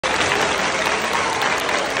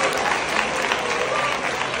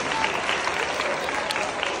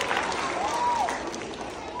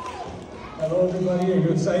everybody. Are you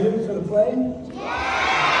excited for the play?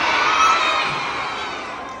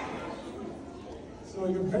 So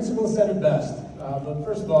your principal said it best. But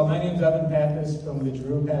first of all, my name is Pappas from the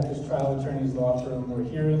Giroux Pappas Trial Attorneys Law Firm. We're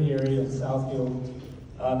here in the area of Southfield,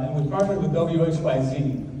 and we partnered with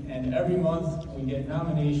WXYZ. And every month we get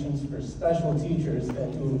nominations for special teachers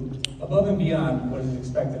that do above and beyond what is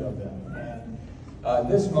expected of them.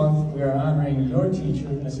 And this month we are honoring your teacher,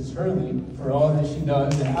 Mrs. Hurley, for all that she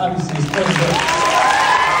does, and obviously is perfect.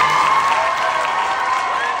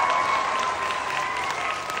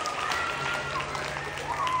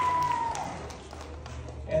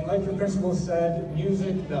 And like the principal said,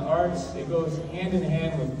 music, the arts, it goes hand in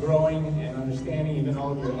hand with growing and understanding even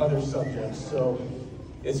all of your other subjects. So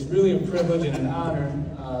it's really a privilege and an honor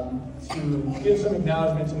to give some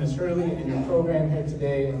acknowledgement to Ms. Hurley and your program here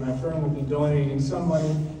today. And my firm will be donating some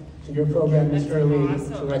money to your program, Ms. Hurley,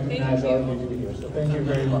 to recognize all of you here. So thank you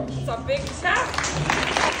very much. It's a big step.